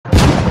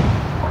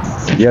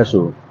Yeah,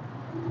 so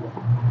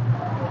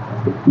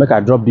make I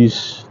drop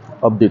this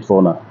update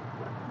for now.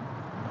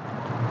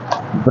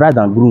 Bride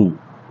and groom,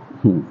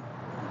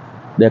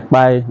 they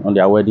kpai on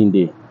their wedding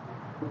day.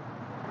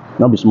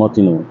 Not be small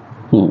thing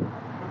o.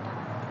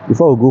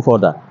 Before we go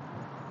further,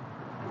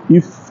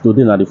 if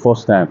today na the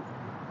first time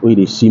wey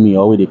they see me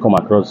or wey they come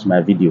across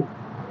my video,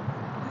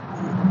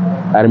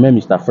 I remain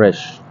Mr.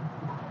 Fresh.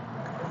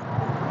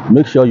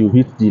 Make sure you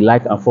hit the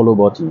like and follow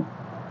button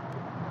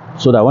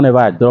so that whenever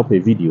I drop a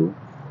video,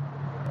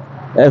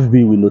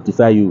 FB will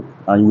notify you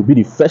and you will be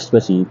the first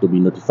person to be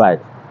notified.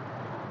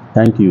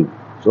 Thank you.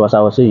 So as I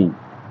was saying,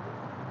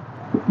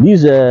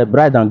 this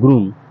bride and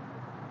groom,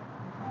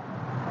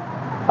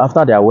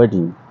 after their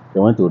wedding, they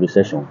went to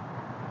recession.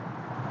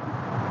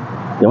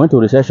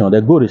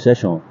 They go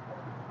recession.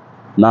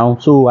 Now,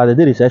 so as they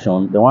did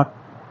recession, they want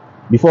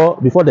before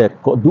they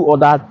do all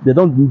that, they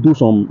don't do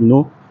some,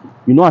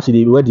 as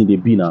the wedding they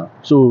be now.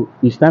 So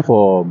it's time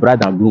for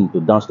bride and groom to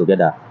dance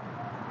together.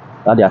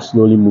 That they are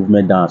slowly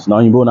movement dance. Now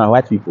you know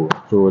white people,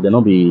 so they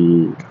not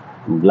be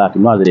black.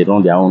 As they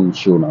run their own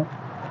show now.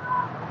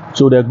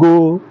 So they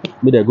go,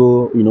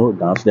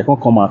 dance. They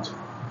can't come out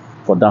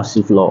for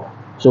dancing floor.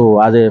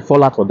 So as they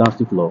fall out for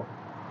dancing floor,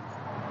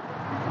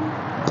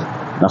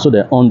 now so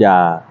they on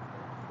their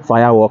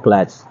firework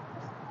lights.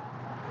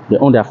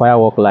 So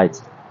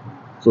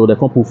they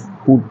can put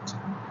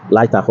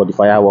lighter for the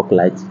firework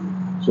light.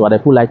 So as they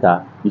put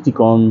lighter, the thing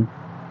can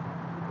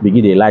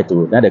begin the light.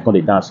 Then they come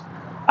the dance.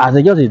 As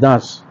they just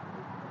dance,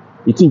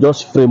 the thing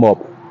just frame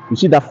up. You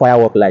see that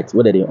firework light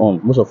where they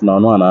on. Most of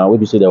now we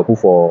be say they put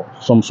for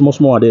some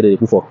small there they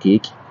put for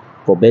cake,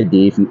 for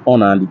birthday. If you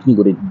on and the thing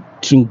go the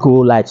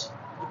twinkle light.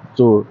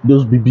 So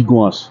those big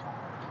ones.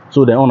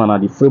 So they on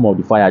and the frame of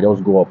the fire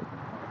just go up,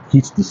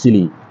 hit the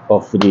ceiling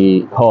of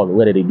the hall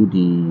where they do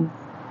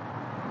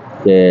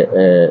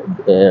the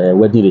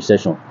wedding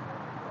reception.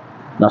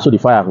 Now so the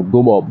fire will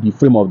go up, the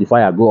frame of the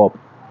fire go up,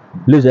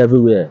 blaze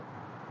everywhere.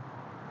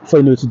 Before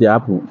you know it, they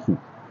happen.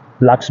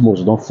 Black smoke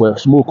don't fall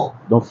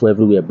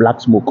everywhere. Black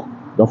smoke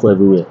don't fall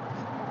everywhere.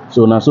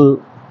 So now so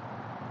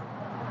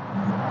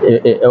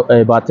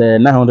about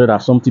 900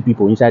 and something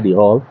people inside the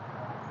hall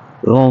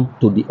run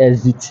to the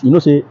exit. You know,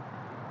 say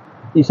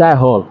inside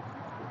hall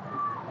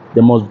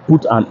they must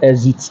put an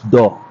exit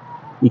door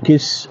in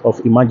case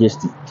of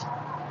emergency.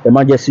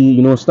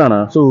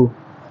 Stand. So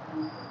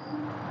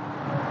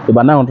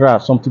about 900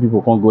 and something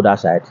people can't go that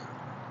side,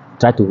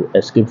 try to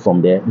escape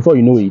from there. Before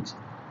you know it,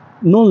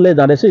 no less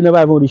than they say never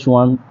even reach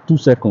 2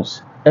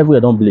 seconds.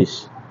 Everywhere don't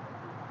blaze.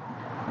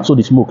 So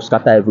the smoke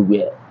scatter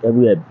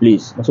everywhere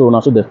blaze.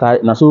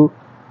 So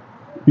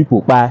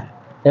people buy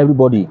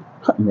everybody.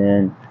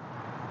 Man,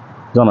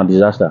 it's not a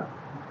disaster.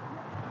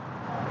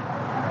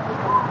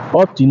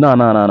 Up to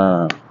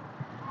now.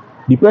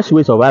 The person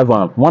wey survive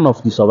one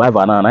of the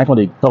survivor now, I can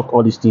they talk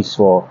all these things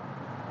for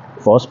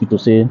hospital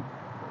say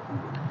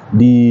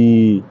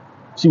see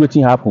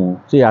wetin happen.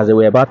 Say as they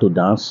were about to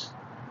dance,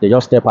 they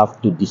just step up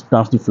to the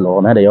dancing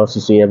floor. Now they also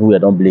say everywhere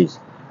don't blaze.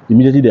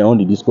 Immediately they on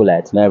the disco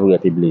lights, now everywhere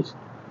they blaze.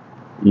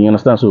 You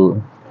understand?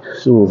 So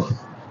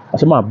I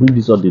say I bring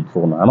this update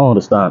for now. I don't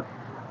understand.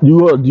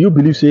 Do you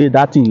believe say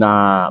that thing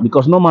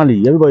because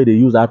normally everybody they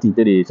use that thing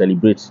till they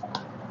celebrate.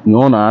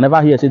 I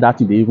never hear say that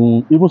thing they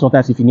even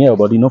sometimes if you hear your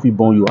body not fit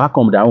burn you, how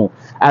come that one?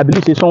 I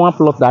believe say someone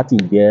plot that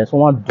thing there,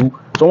 someone go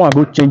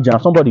change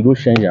and somebody go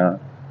change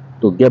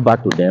to get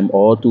back to them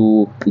or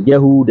to get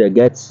who they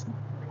get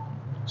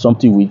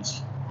something with.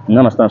 You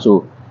understand?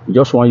 So you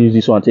just want to use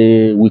this one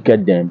to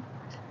wicked them.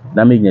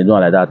 That make them do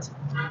like that.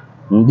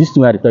 This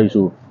thing I tell you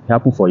so it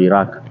happened for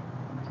Iraq.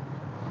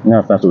 You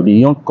understand? So the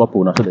young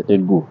couple now so they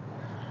take go.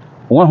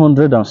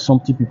 100 and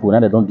something people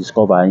now they don't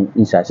discover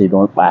inside say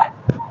don't buy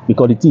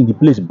because the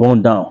place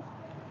burned down.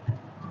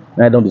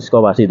 Now they don't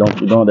discover say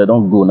they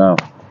don't go now.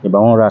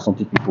 About 100 and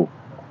something people.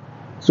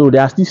 So they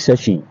are still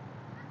searching.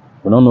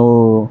 We don't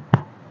know.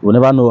 We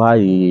never know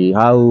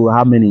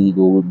how many it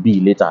will be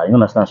later. You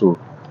understand? So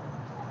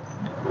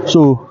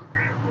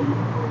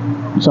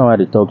this one why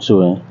they talk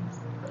so.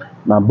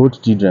 Now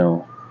both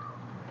children,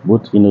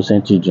 both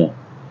innocent children,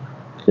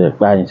 they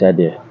buy inside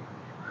there.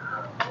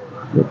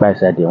 They buy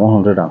inside there.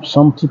 100 and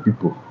something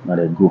people. Now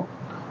they go.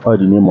 All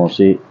the name of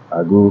say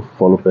I go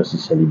follow person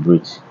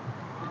celebrate.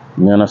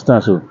 You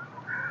understand? So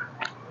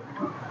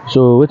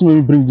let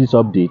me bring this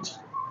update.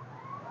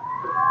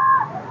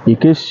 In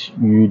case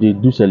you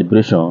do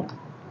celebration,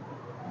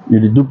 you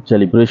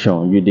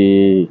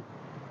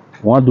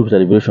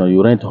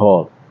rent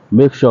hall.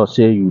 Make sure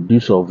say you do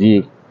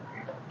survey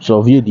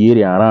the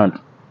area around,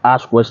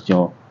 ask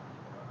question.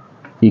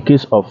 In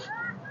case of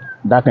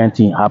that kind of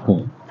thing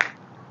happen,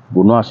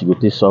 you know as you go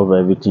take solve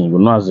everything. You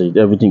know as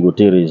everything go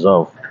take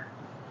resolve.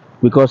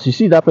 Because you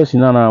see that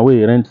person now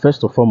wey rent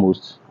first and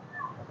foremost.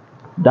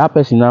 That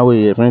person now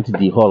wey rent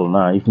the hall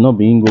now, if not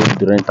being go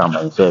to rent am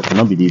by himself,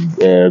 not be the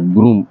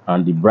groom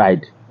and the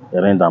bride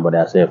rent am by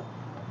themselves.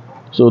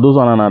 So those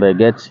one now they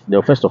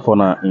first of all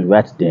now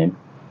invite them,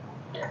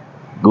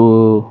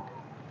 go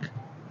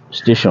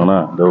station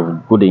now,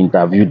 they'll go they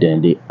interview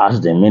them, they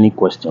ask them many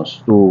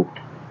questions. So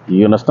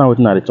You understand what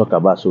I dey talk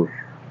about? So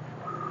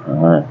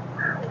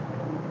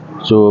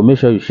so make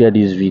sure you share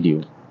this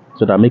video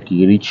so that make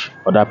e reach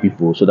other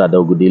people so that they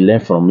go dey learn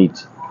from it.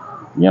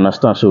 You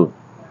understand? So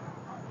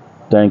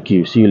thank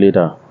you. See you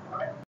later.